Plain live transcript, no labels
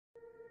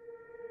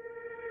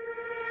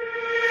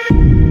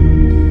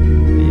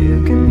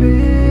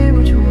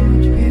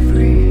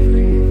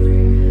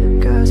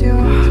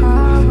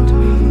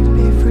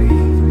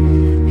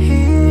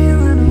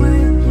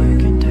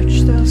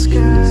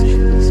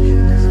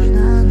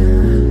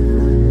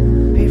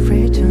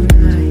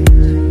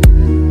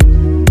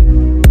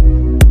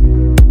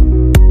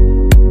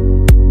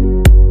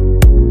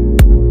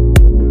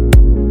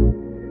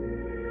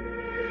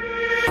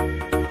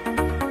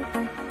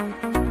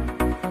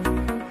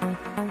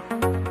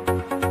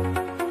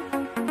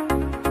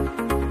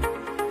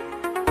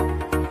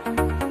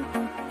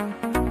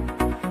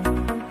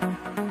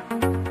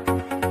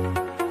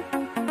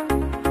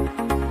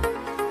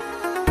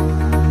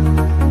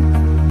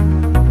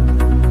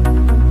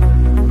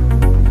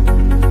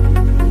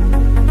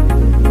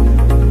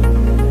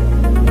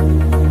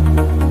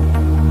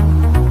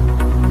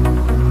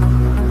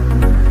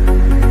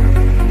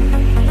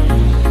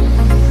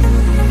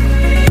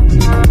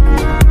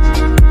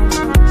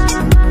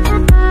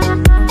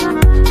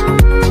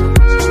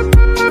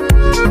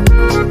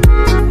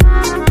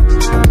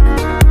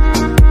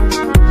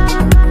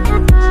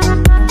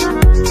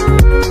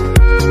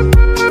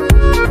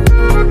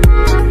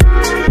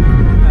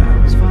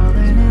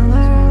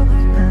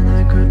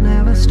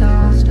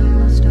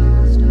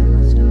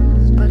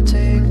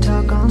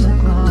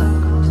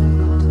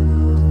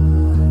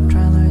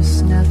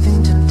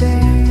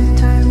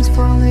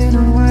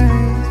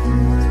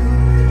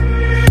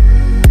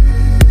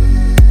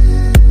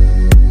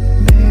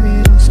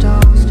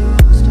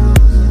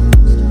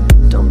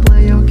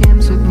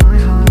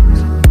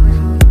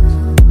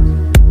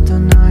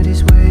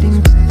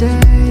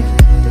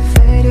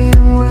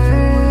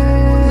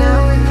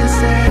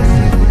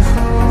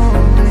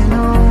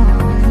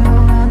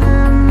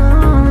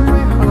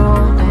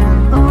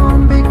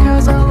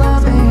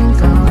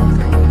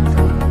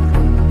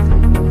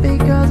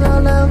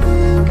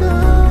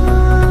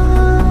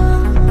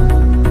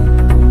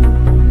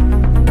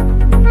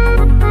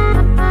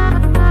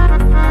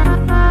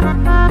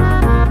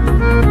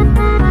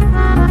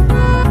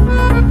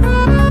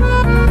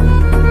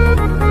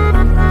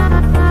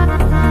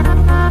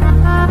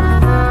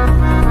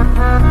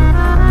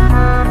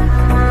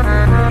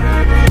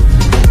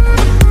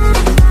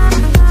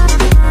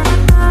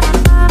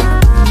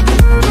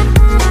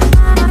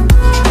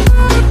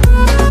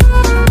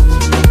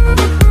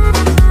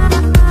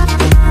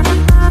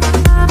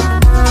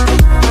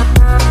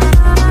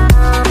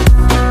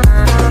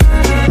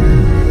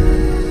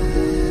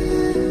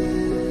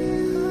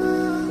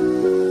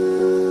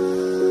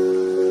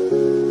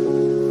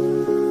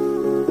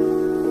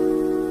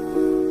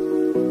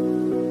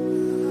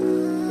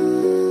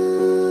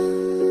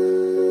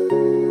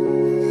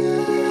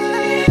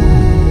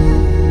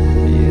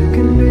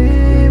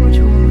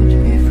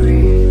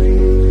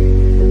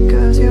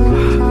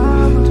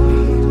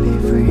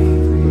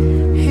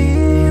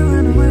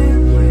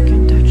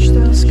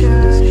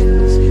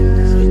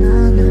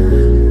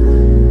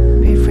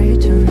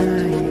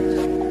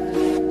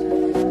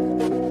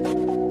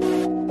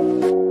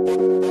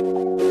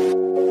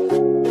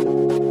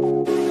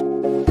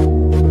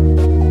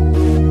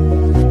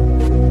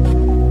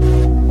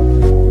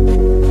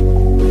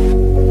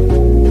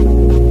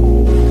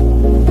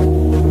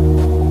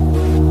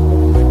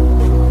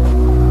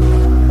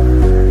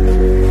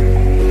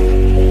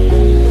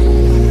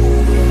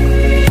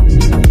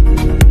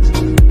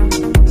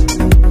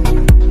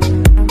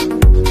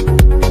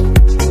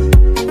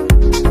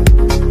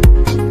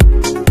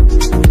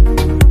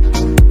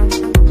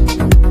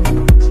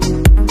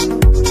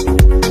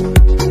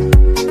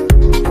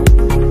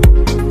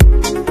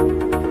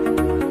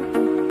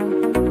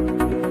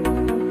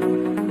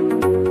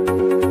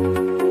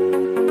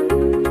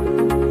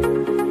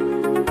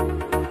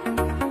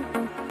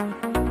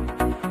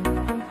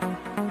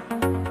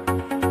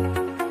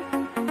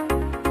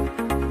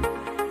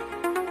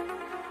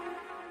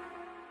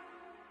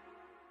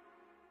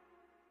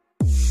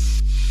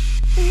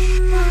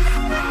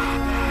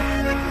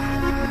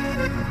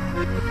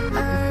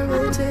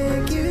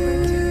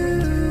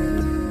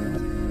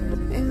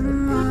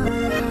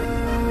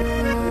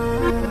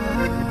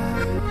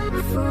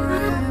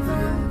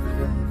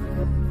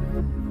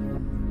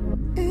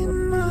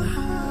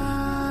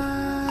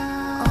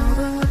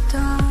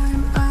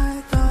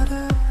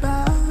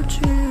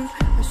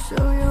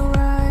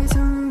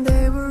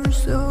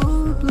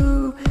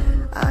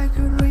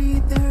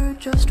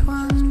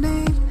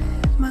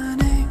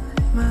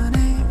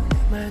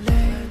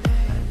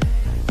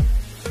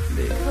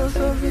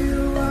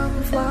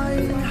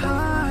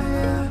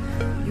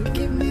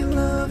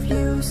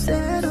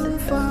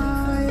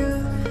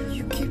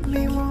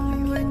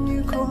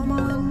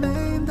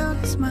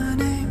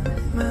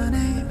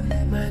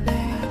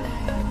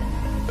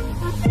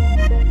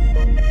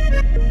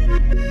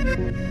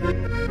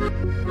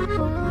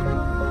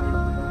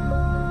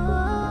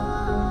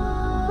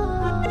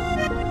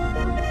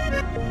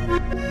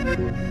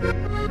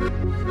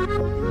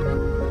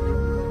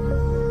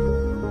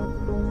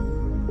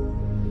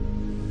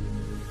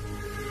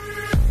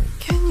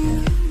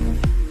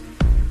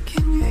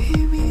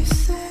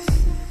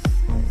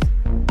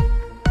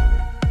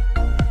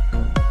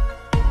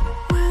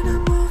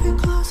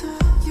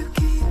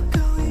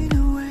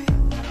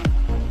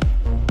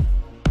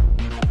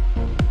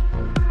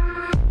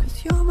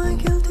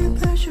guilty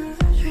pleasure,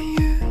 and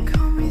you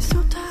call me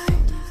so tight.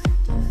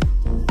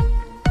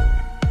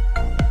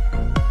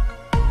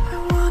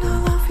 I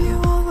wanna love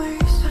you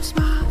always, I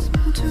smile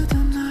into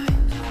the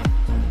night.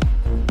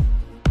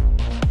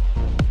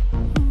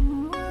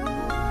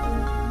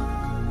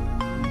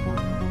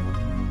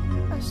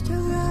 I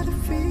still got a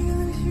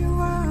feeling you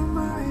are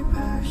my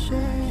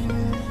passion.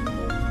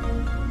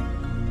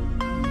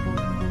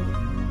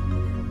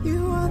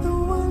 You are the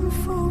one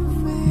for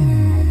me.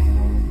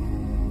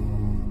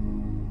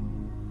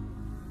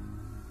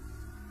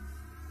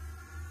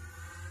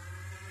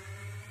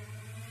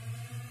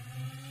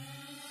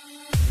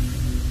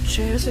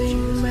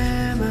 Chasing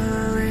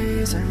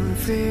memories and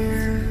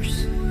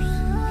fears,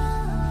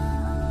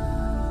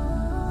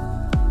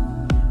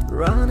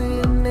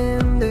 running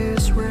in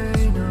this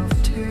rain of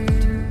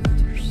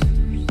tears.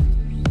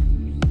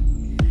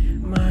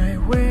 My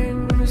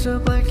wings are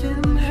black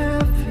and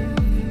heavy,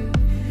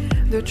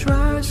 they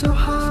try so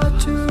hard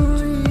to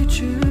reach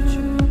you.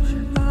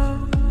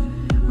 Oh,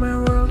 my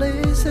world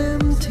is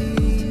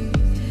empty,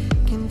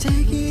 can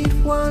take it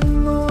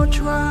one more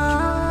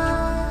try.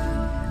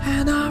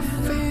 And I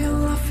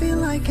feel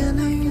like an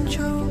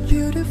angel,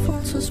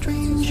 beautiful, so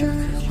stranger.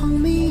 Hold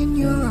me in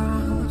your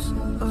arms.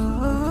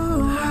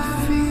 Oh, I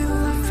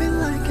feel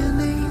like an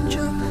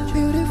angel,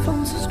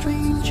 beautiful, so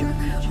stranger.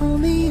 Hold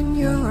me in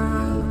your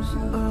arms.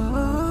 Oh,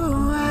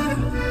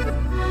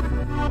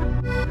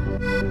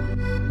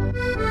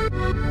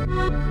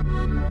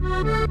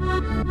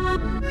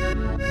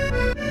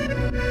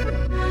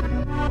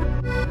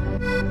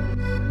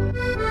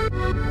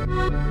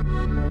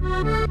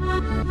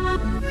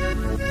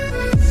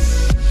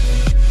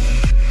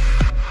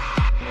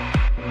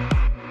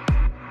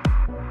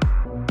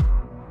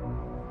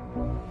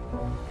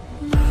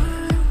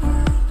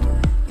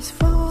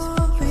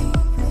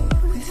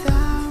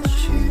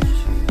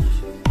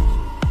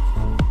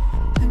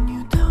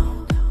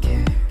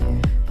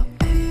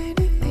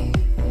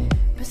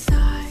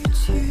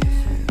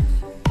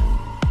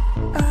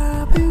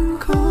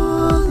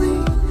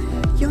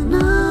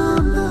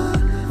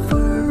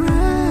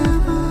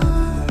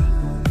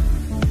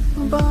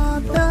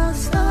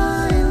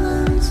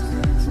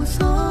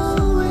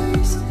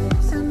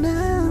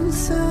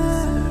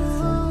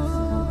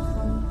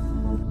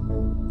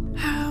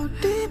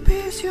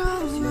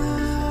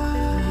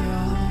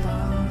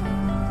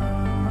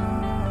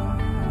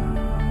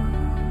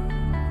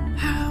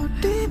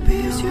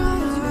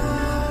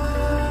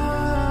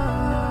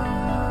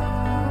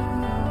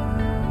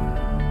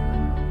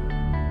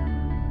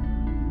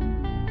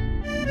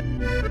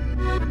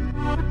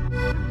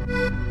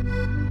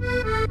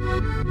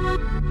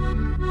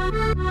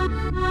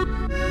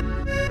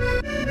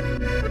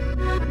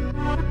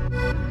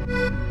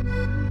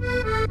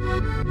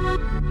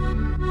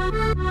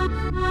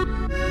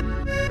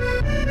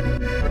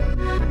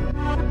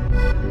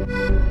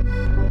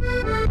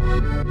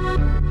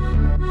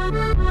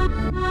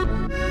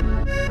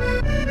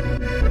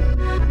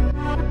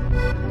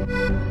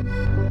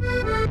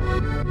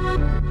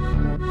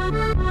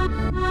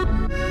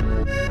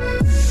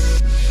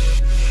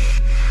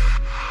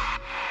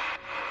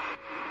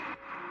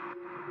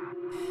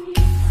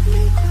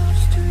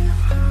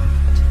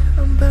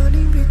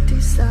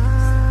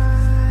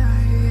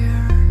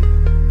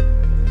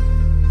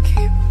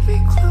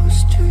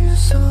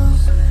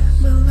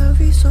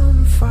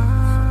 on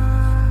fire.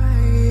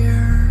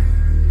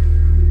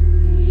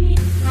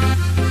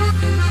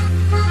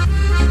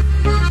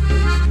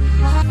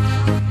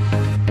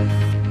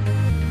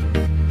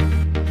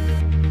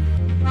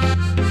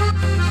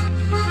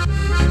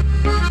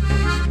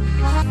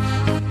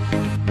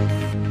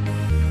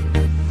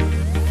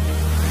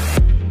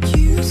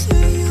 You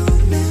say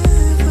you'll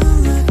never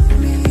let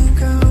me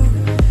go.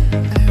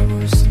 I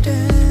was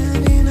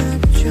standing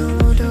at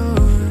your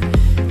door,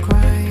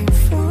 crying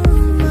for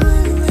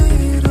my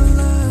little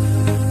love.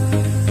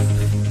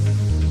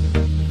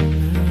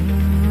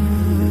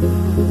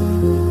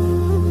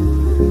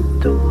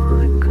 Don't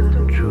wanna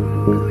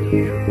control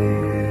you.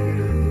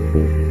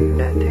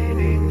 Nothing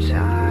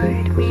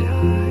inside me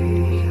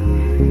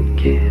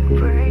can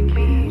break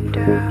me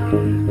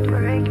down,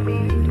 break me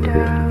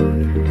down.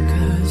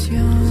 'Cause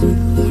your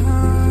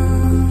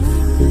love,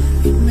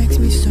 it makes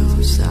me so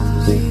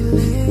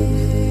silent.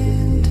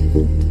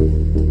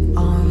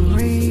 On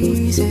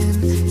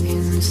reason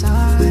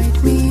inside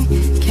me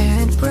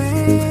can't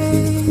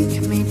break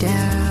me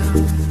down.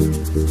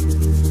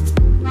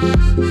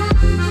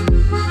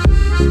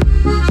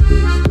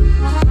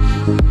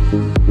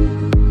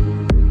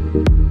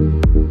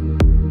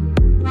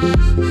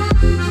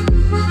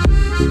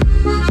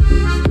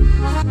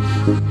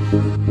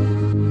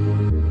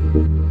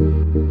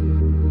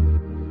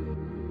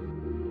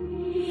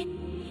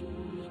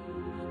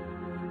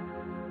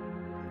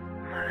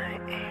 My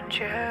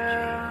angel,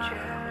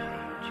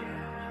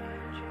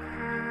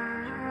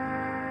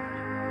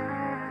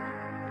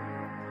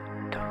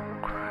 don't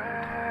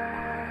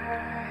cry.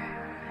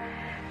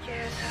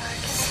 Yes, I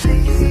can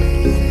see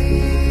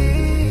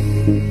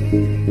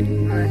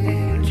my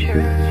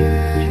angel.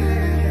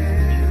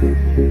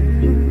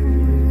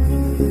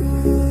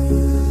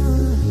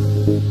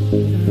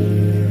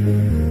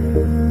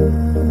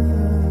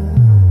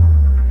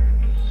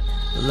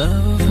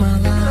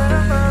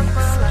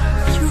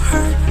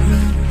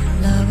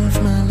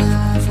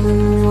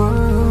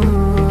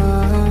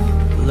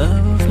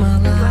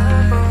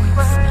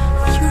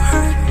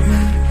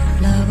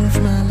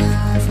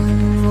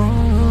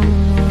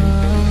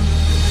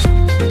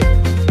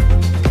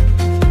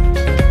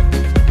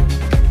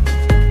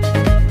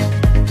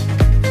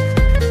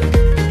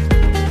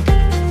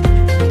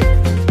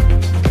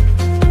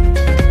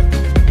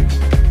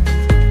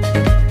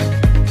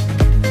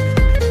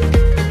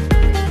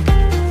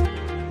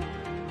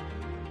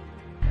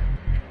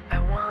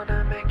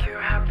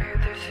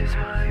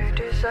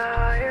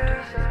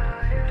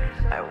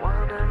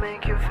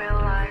 make you feel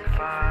like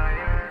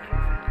fire.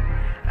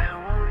 I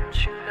want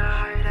you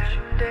night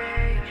and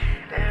day,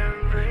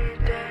 every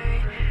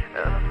day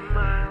of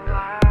my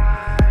life.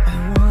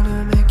 I wanna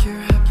make you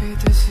happy,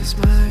 this is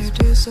my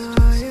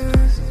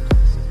desire.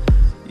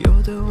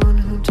 You're the one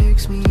who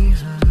takes me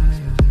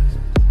higher.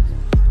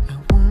 I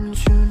want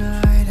you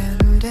night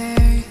and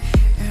day,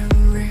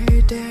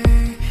 every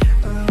day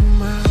of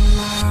my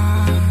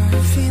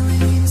life.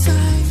 Feeling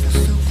inside,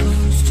 so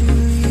close to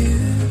you.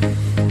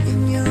 In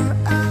your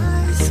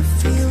eyes, I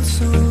feel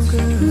so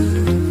good.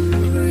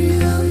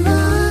 Realize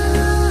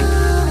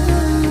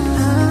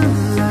I'm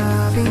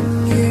loving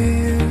you.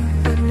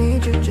 I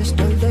need you just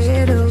a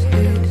little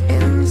bit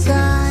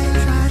inside.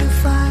 Try to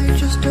fight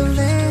just a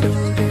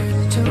little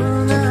bit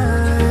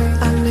tonight.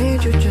 I need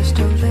you just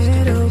a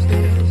little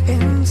bit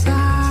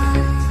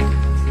inside.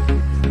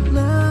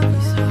 Love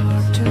is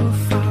hard to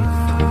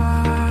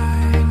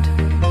find.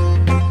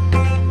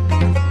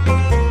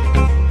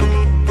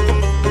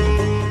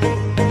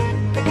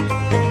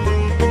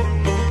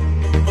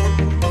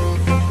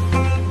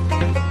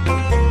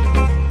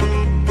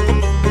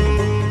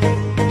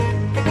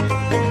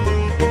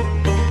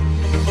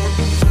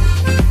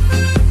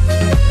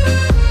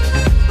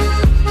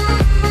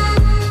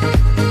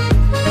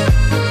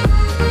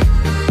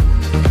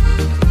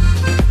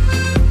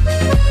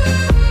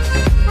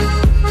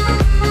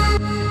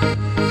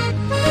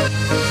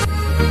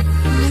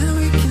 Now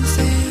we can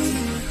say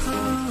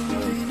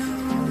holding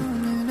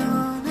on and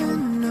on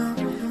and on.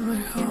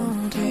 We're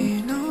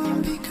holding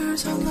on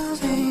because our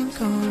love ain't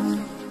gone.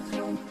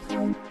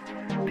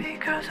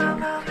 Because our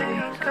love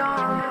ain't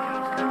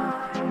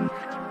gone.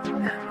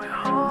 And we're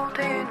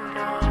holding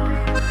on.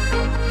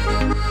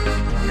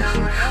 And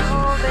we're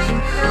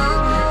holding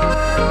on.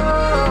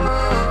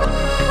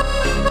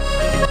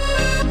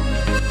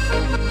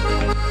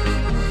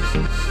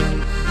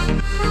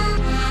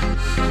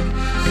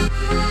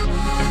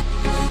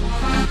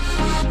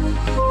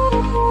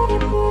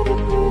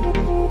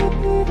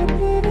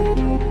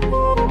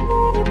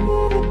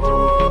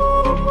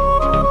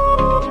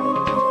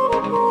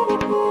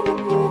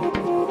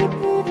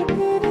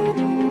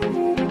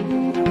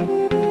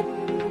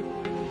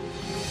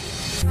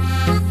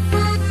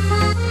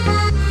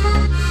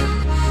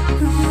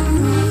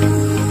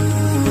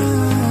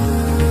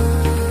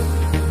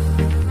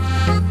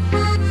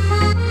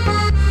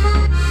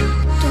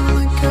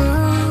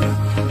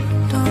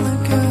 Don't let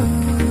go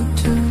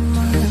to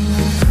my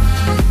life.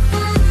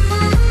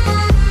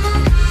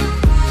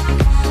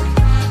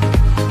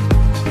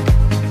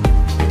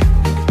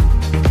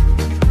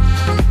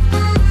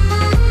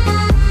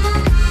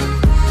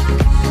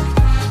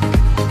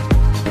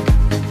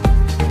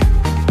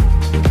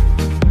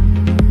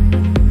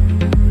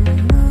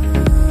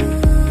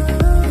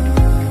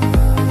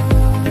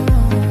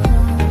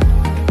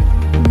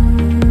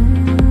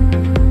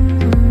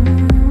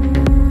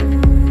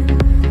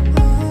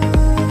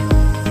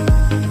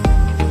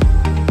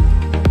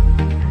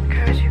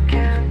 Cause you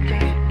can't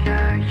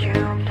deny you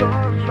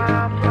blow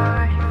my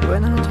mind.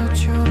 When I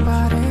touch your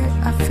body,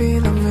 I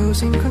feel I'm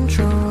losing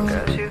control.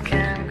 Cause you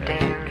can't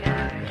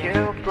deny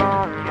you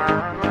blow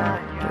my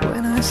mind.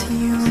 When I see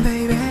you,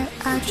 baby,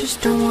 I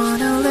just don't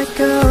wanna let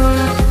go.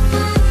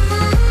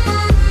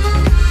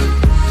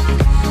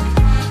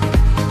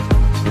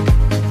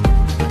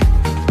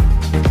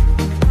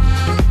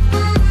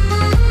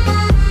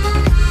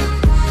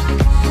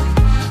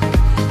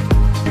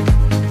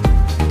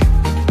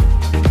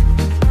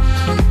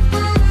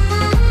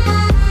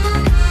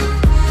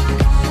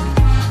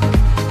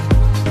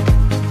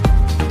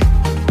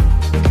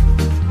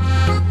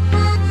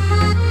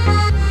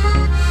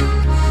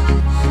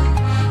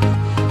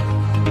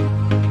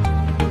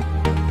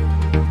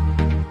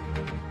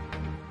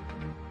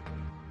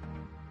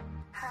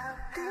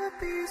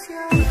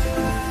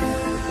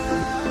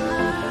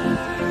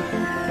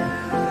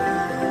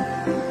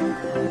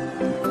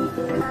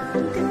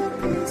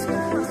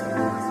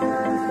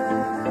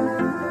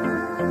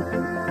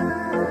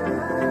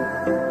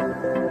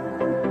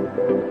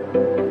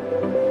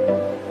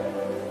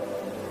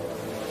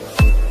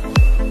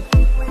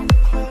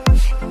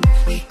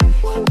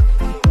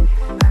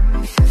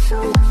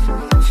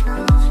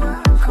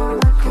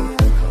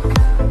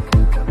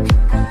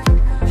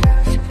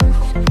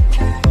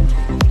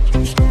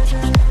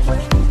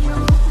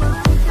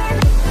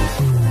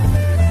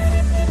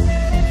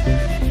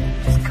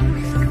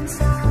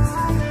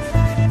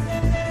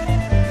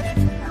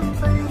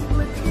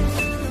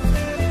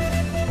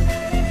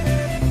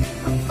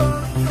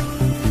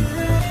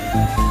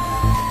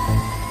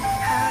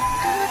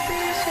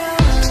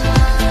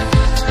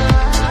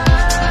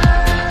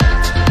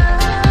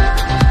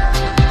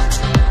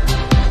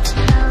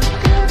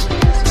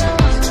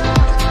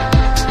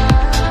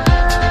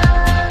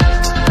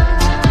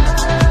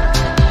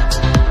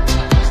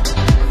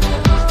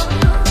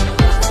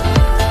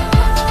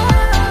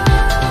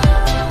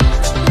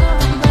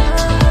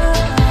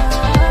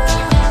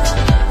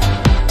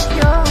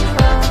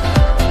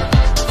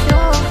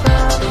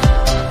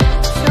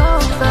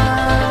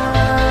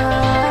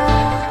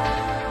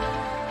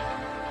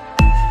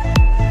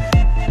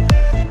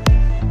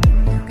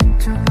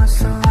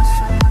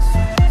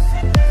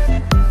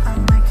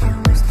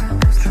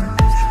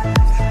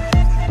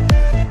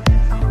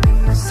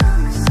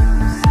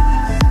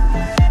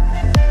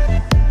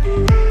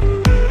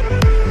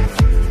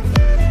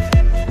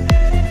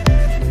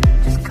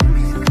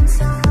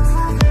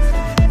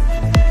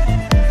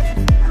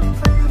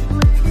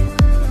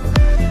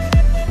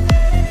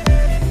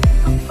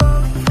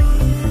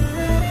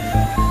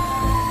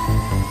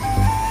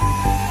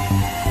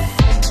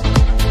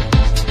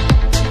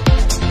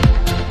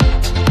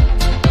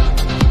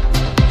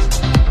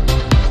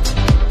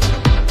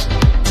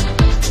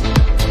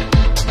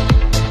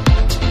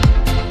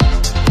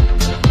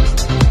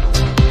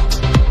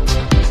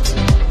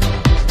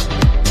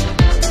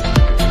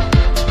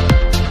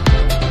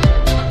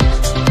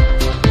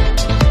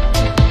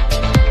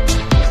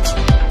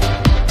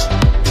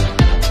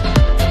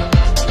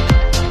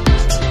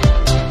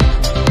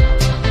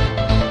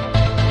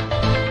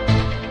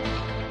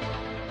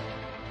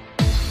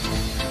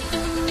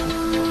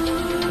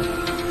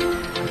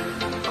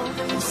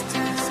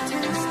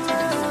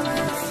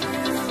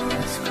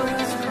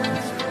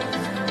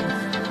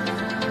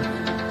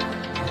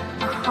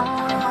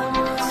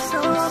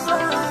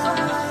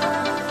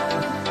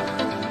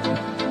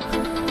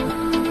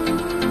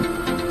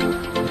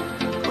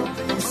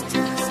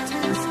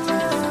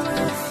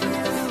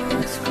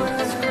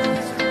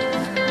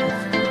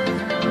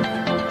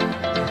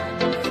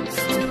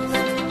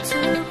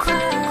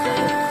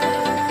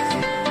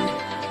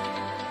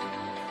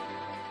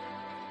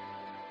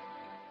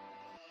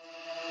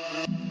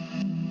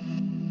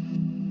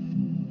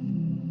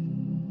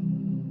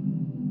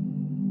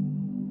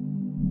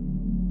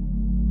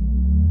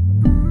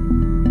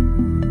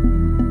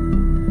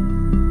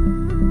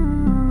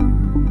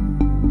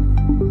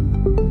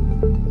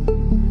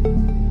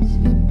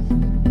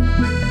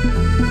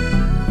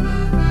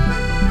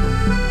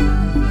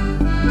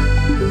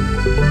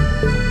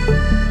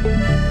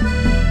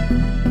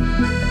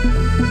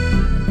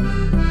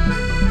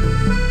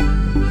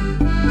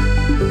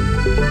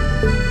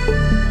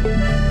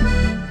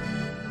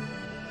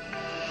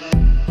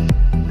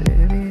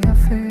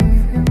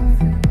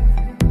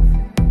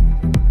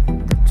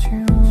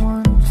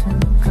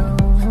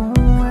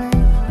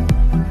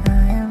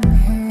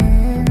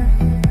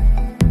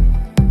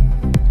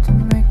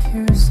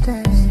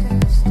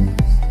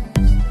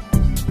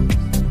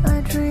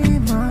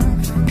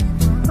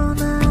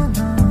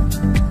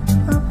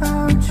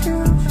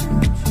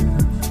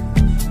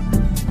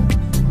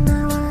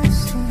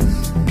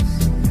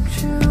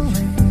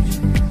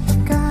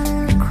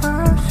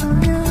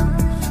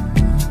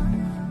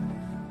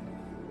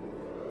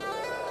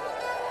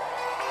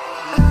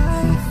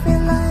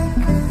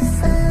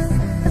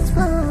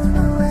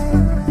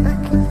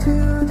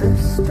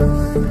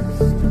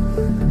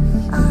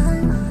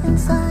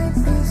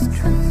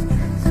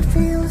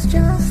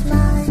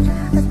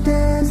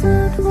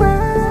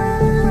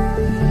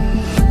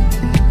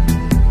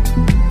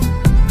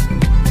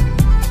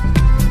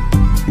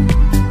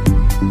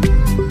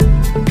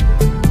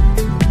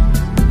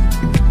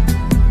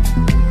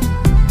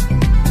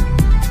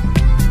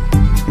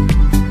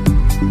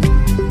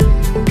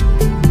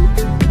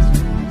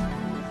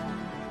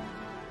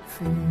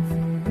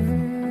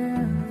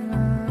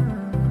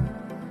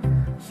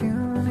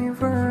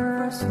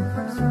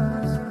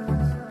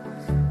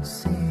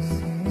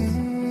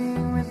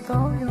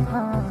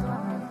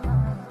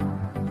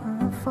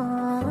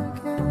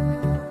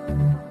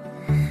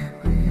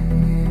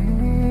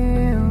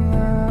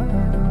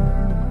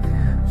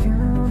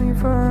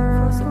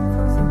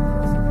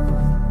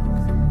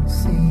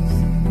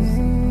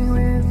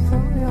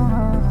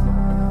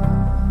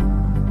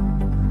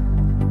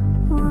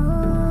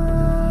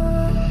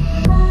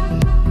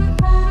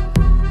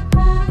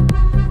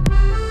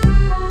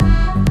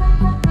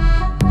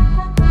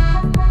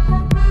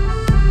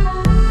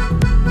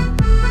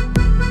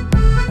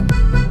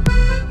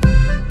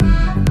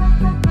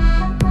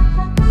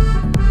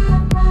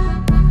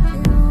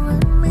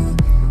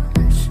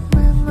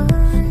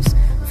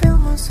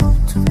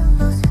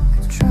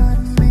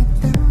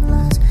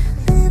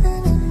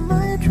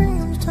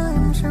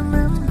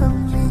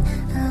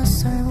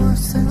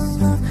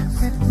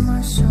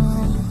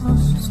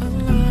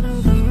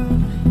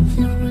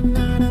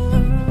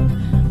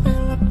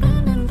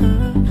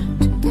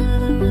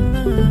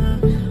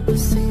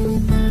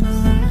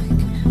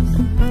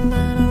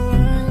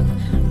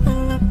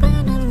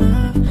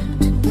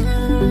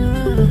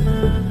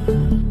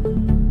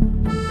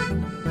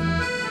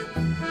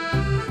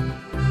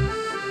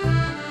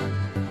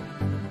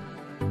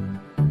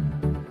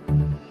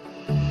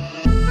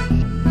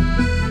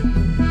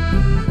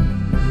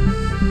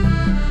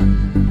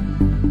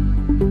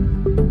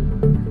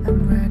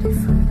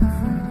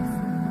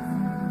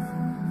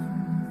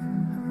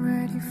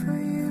 for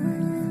you.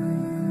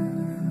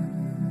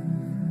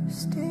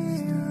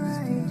 Stay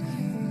right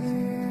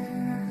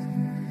here.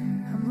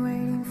 I'm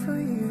waiting for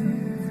you.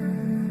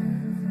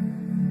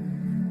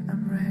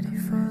 I'm ready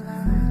for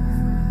love.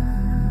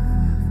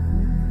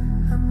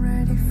 I'm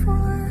ready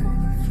for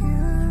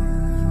you.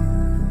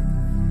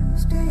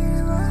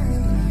 Stay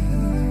right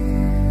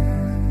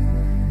here.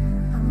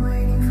 I'm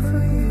waiting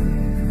for you.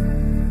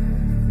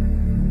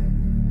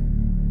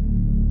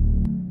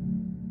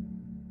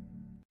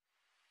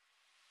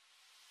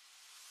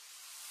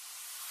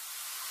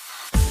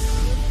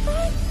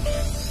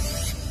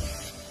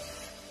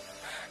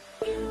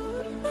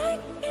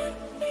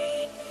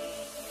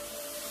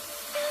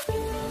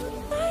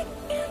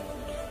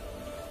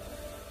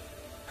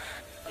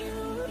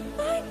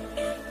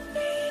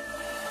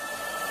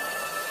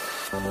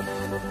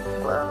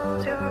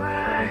 Close your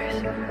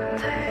eyes,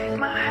 take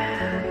my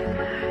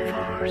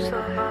hand. For so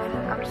long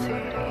I'm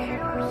sitting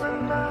here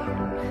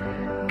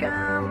alone.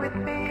 Come with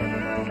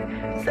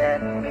me,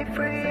 set me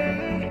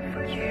free.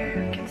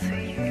 You can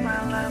see my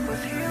love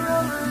was here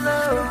all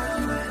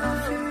alone. When I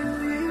feel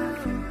you,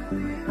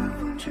 I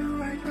want you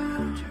right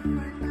now,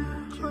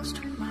 close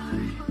to my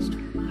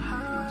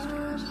heart.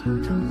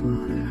 Don't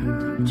wanna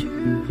hurt you,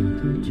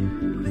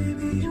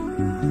 baby, you're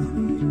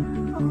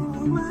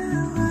all my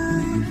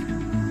life.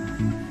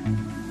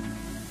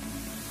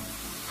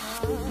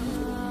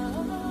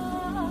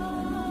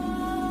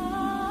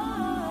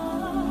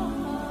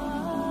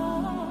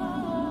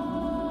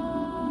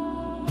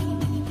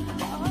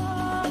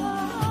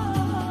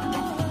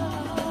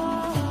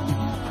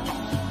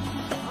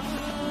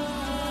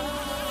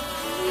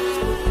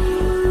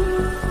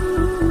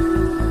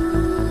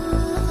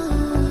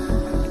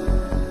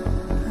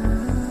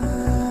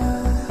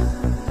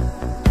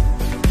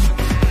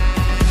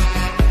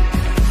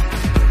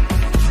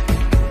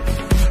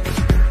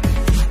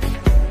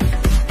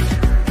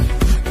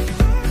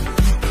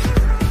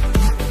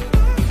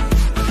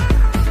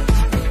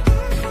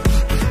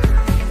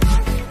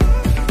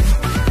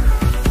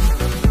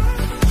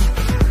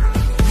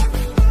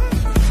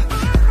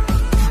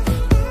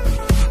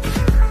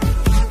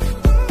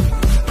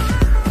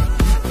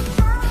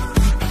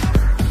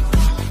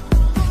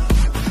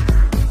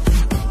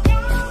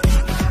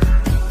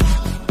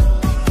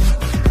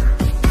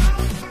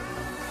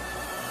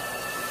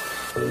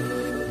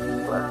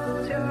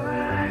 Close your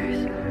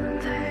eyes,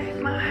 take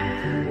my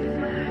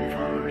hand.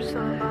 For so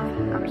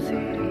long I'm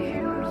sitting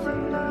here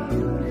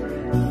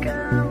alone.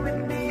 Come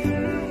with me,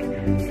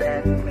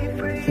 set me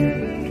free.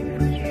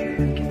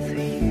 You can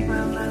see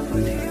my love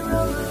was here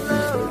all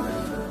alone.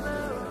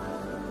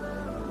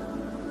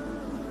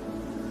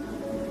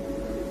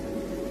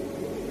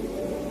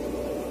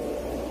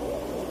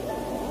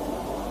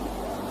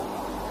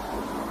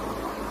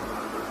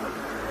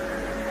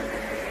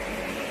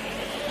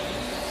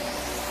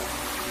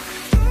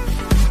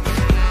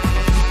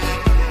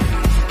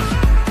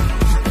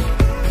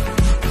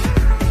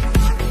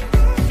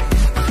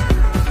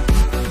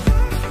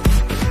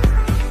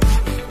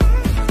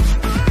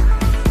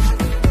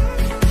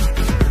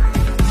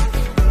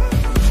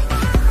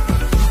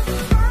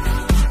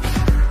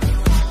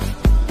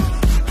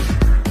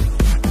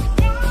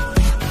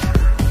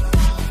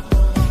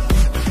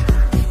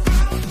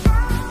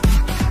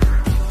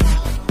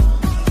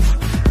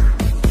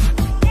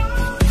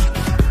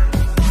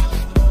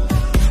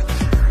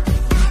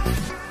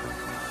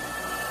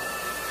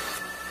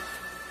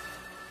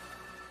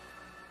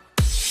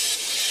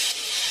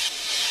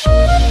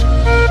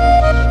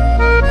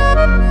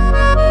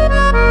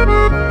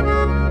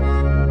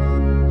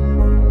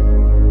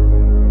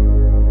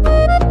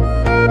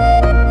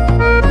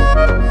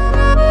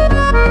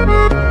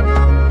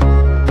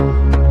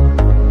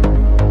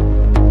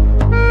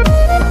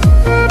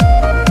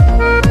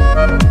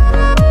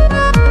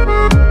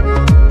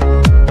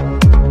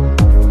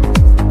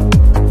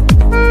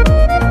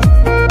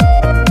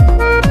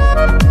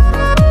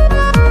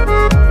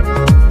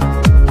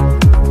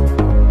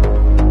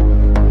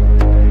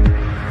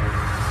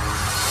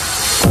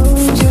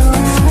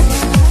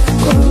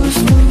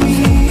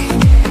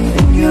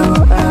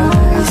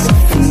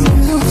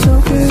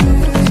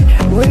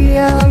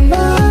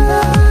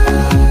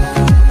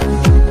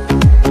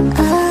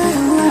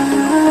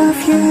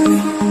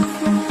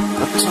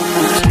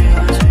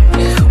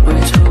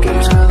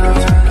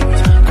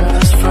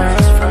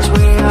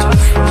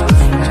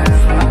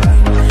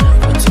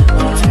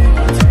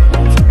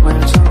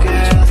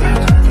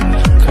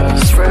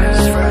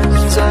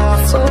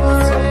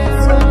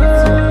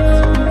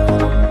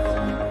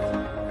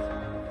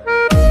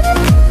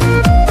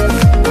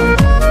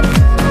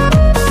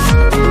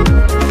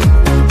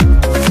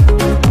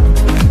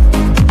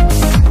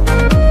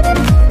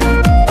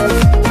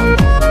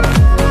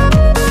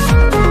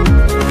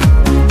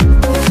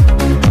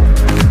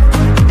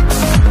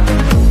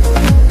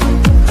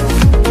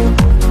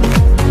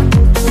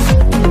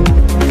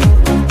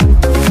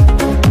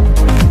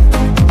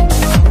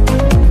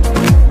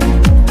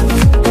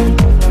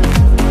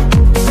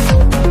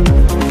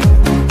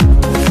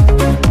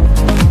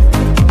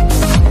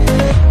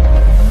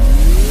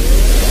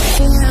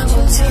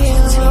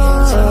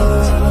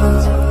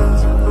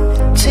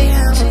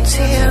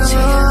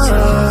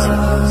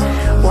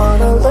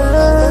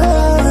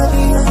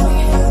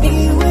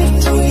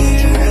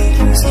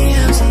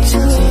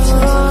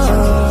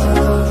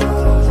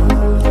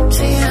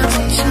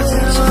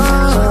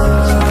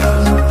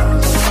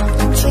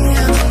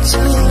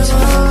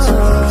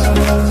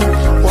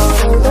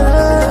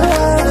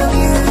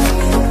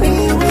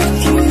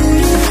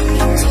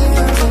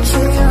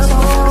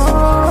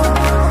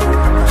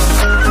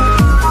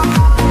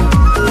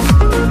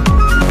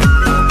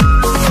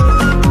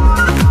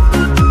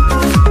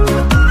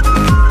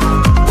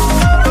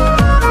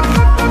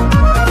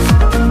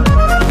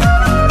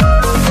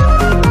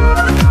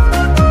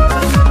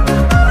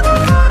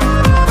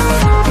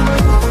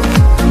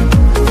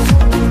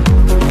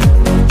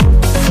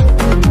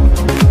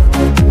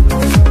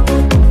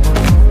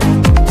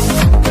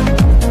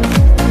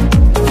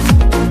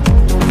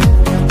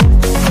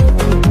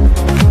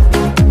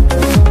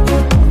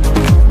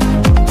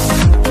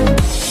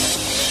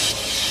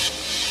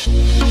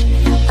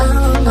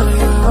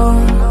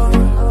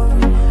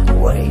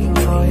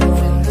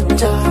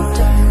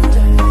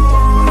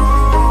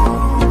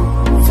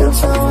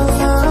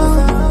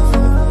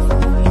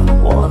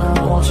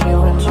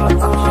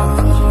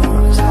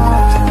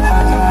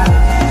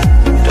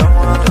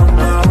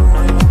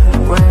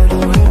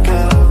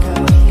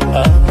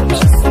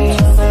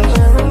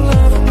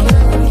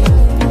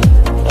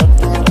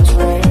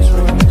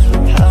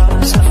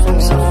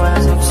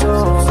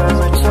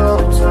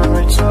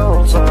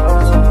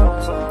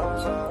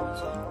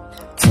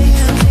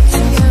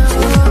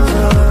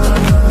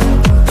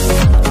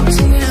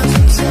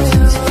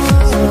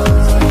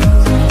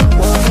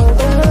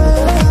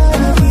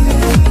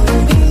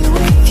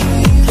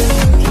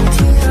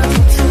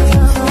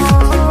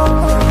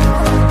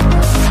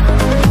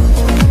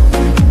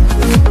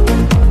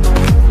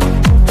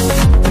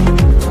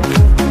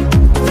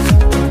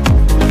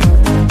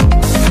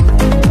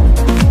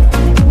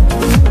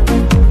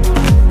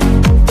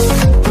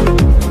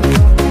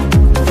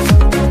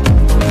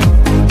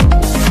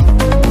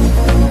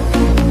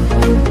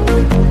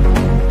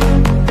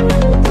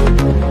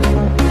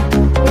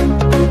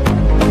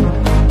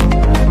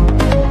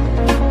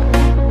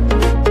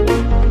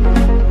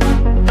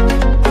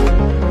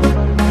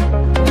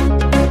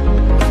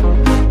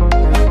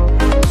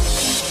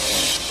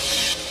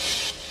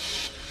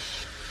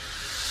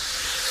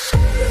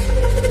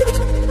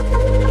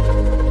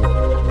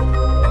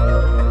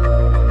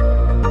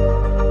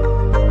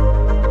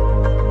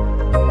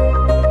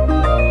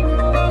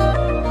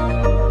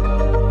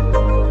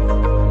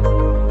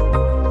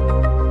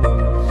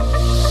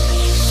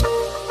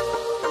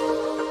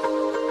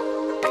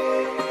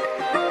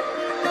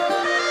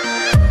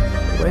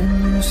 When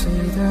you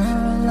see the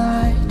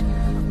light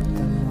of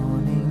the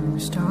morning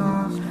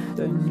star,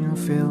 then you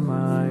feel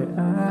my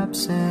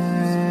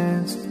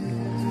absence.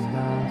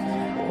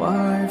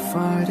 Why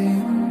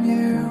fighting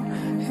you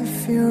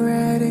if you're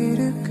ready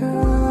to go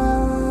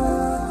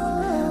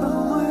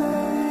away?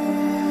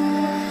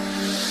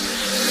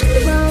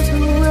 Miles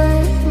away,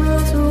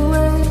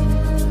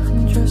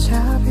 I'm just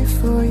happy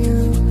for you.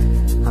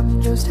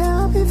 I'm just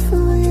happy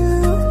for you.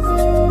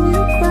 When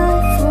you cry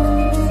for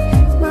me,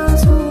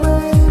 miles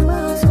away,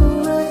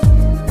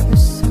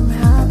 yes, I'm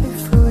happy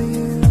for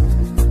you.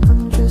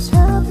 I'm just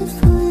happy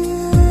for you.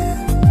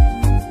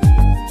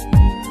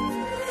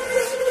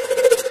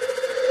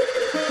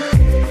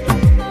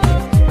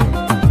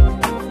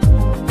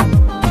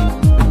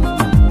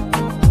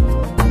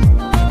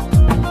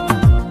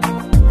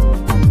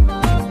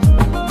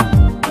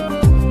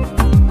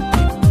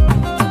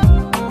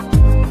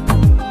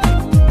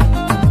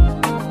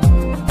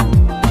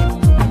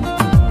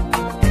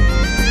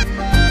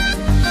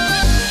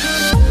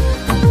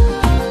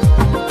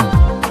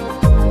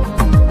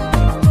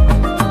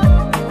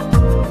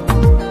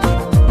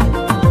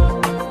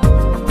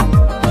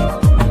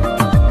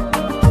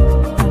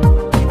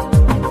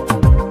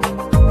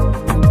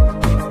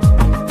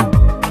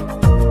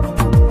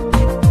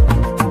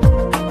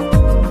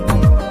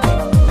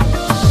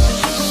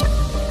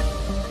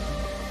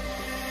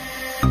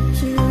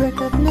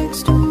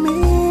 Next to me,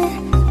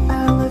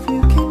 I love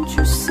you, can't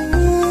you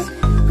see?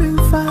 Bring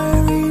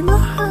fire in my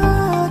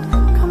heart,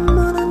 come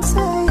on and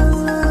say you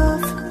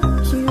love.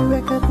 You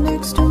record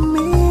next to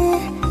me,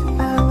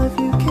 I love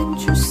you, can't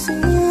you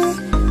see?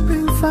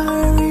 Bring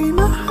fire in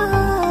my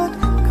heart,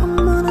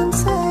 come on and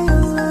say you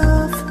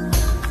love.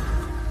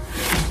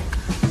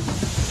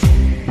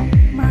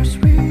 My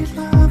sweet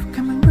love,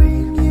 come and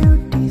bring you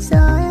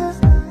desire.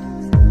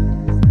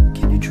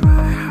 Can you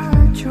try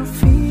hide your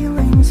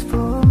feelings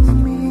for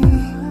me?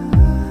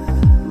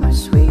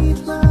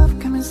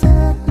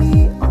 Set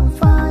me on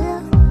fire,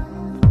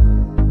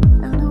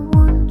 and I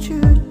want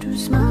you to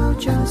smile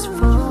just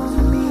for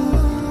me.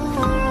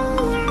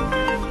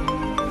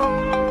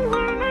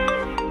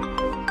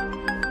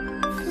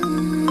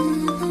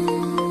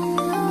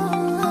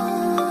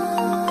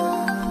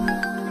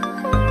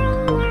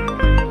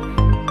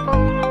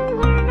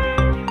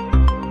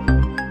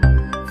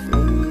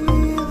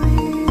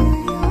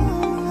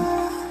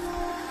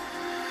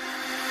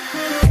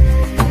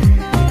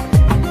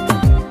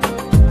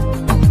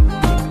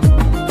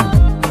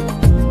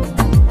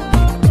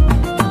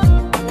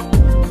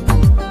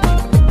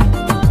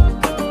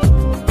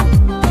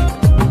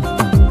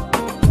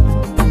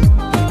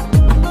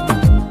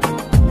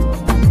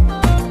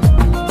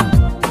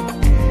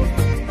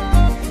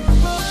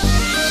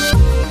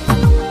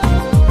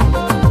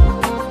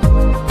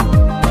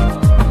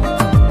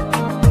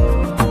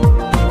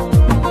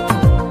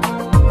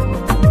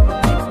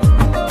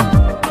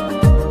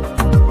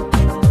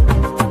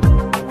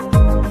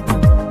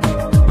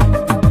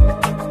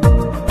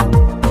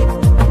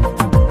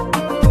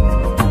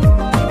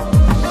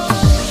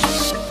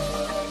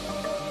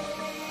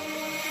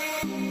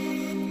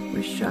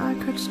 Wish I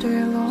could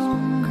stay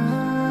longer.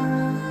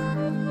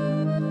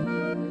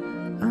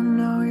 I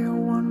know you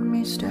want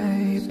me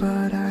stay,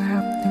 but I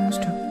have things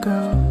to go.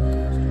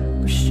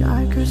 Wish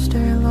I could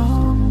stay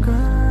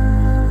longer.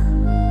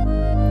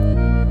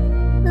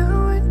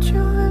 Now when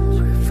you're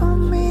angry for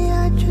me,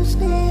 I just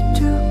need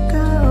to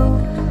go.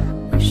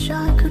 Wish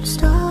I could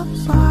stop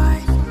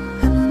by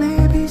and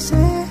maybe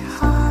say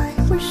hi.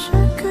 Wish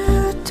I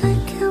could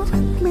take you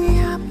with me,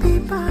 happy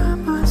by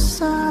my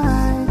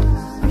side.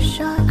 Wish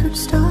I could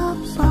stop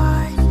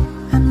by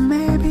and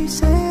maybe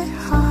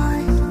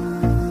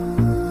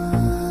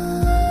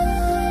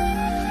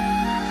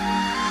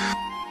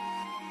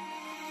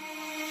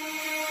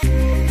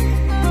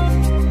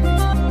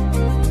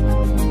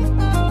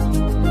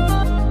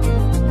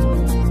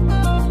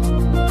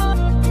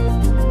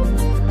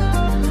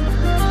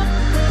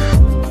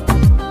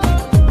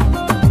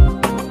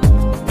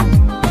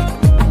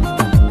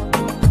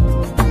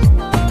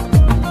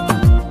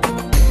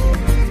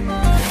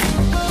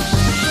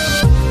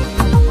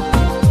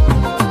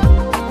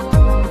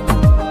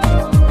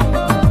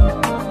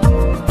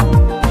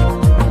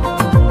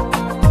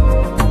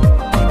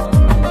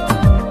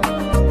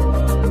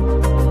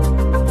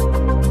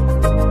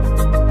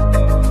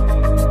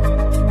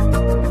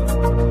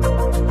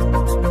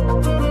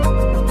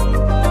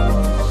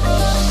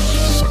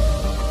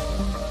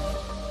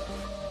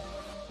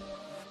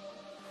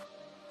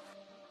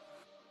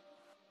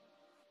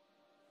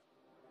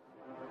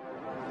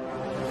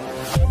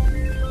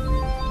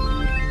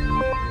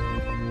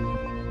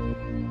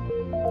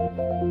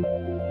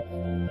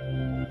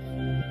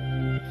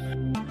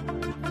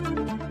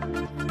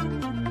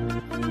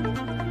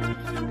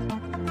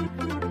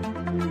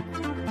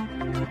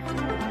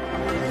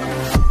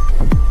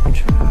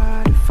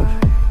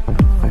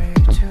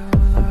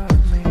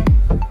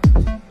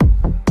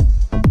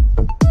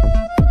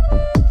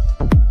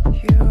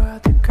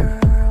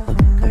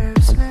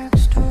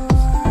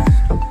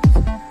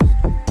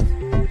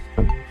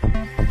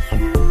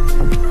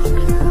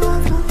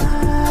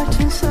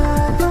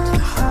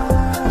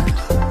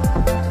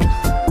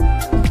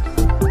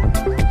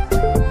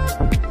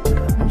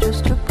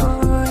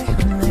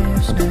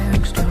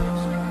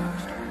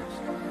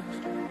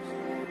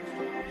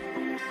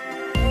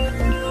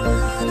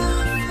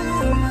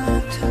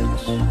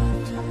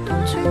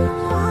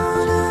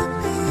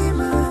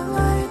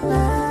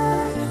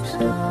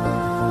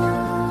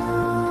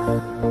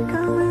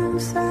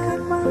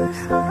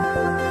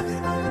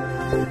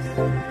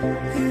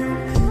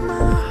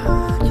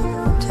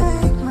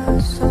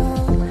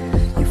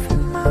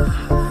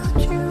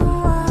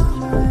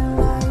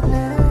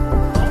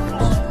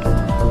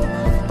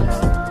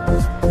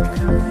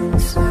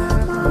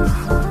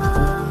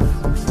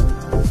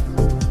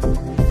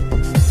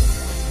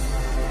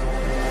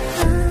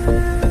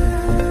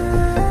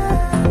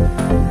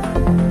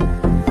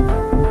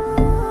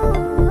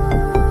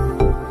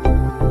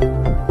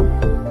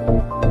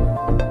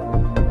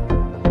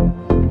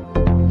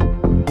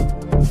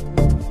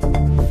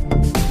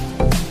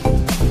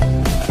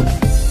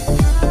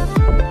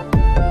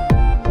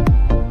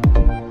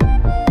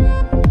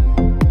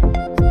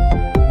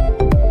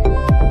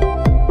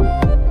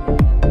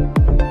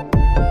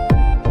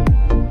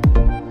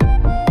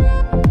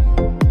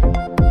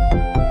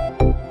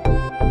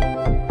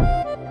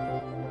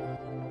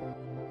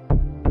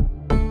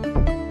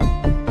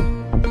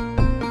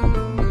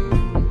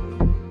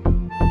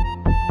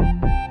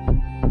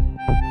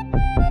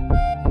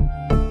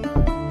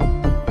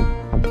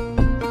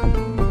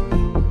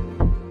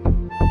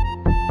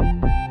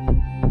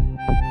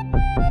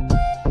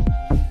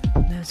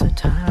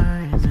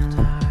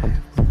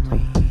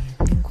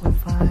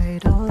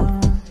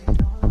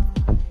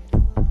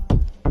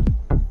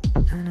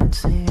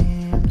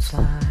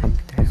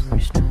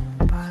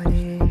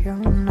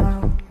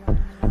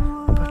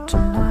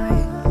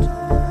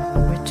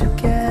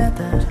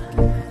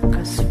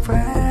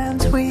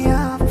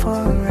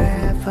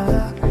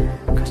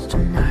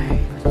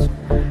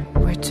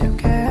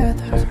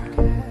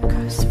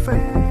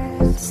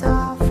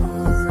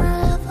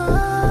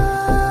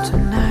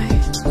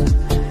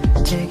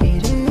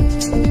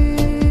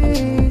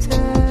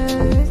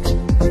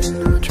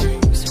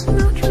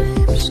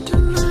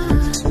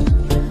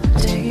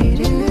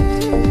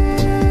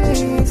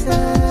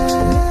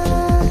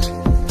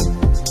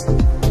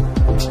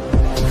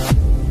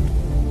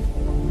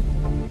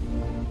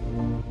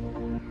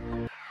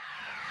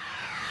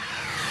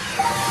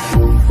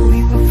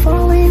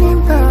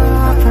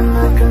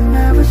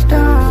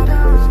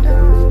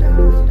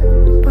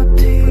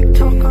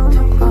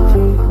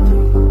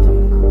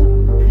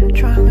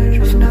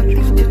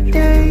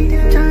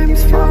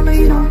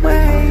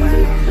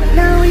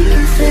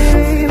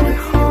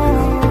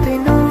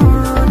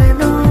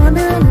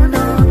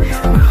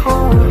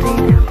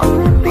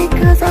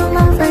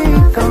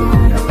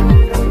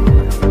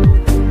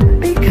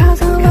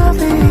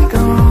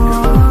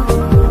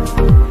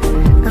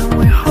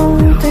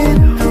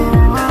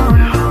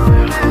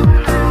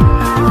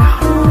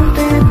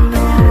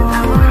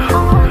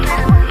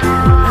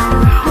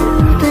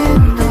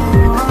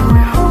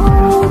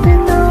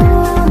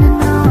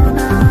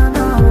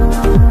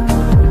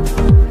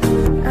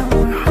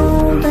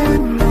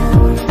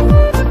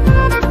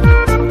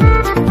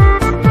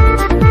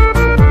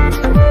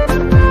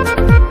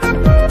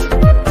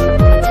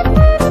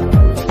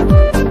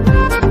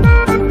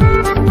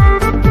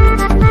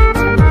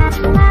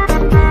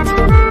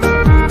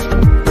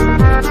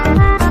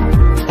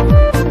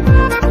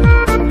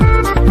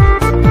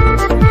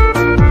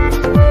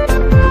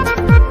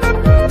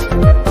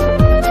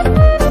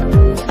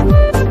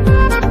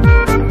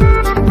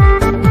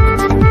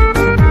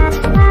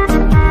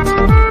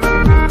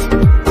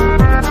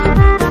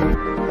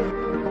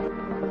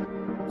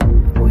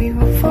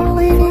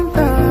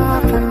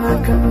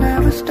could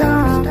never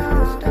stop,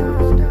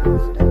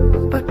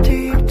 but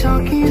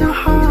TikTok in a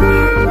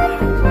heart.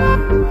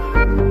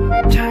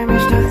 Time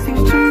is nothing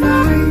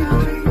tonight.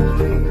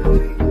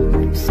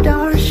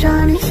 Stars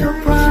shining so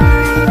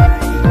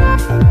bright.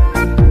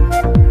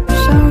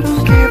 So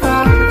don't give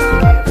up.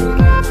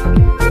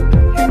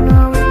 You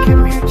know we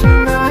came here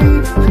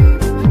tonight.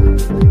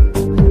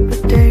 The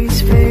day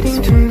is fading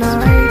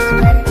tonight.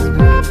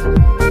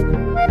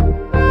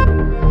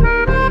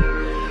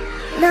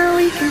 Now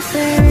we can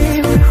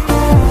say we're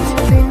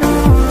holding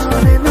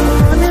on and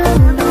on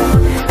and on.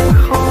 We're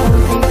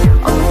holding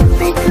on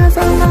because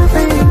I'm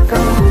letting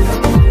go.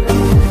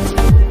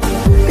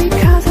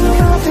 Because I'm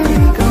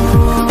letting go.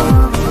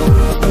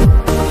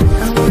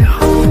 And we're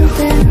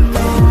holding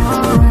on.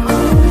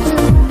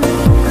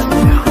 And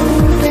we're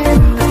holding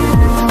on.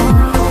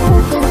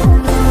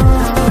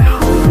 We're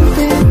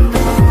holding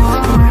on.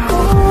 We're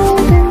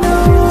holding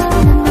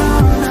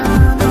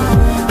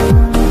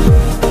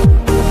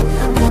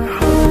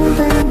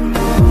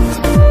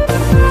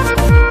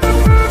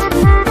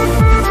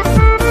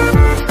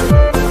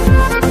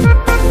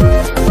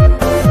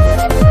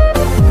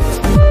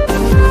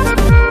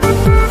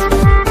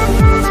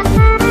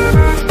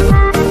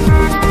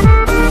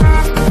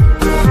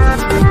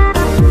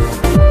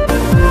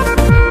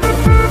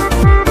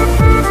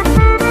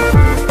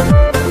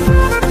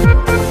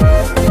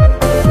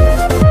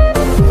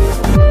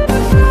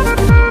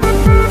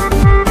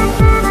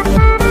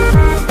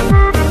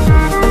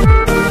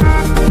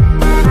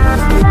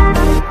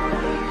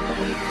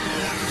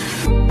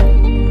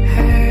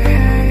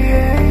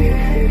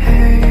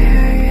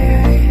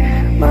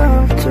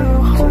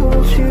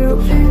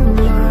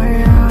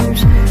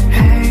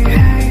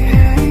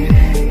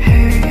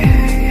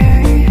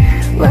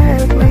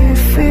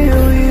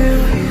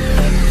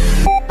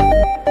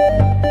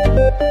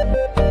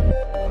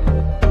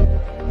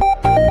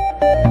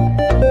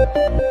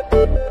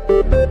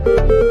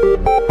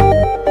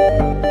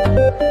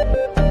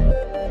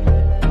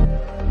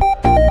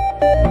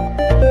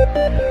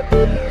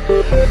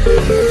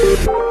Thank you.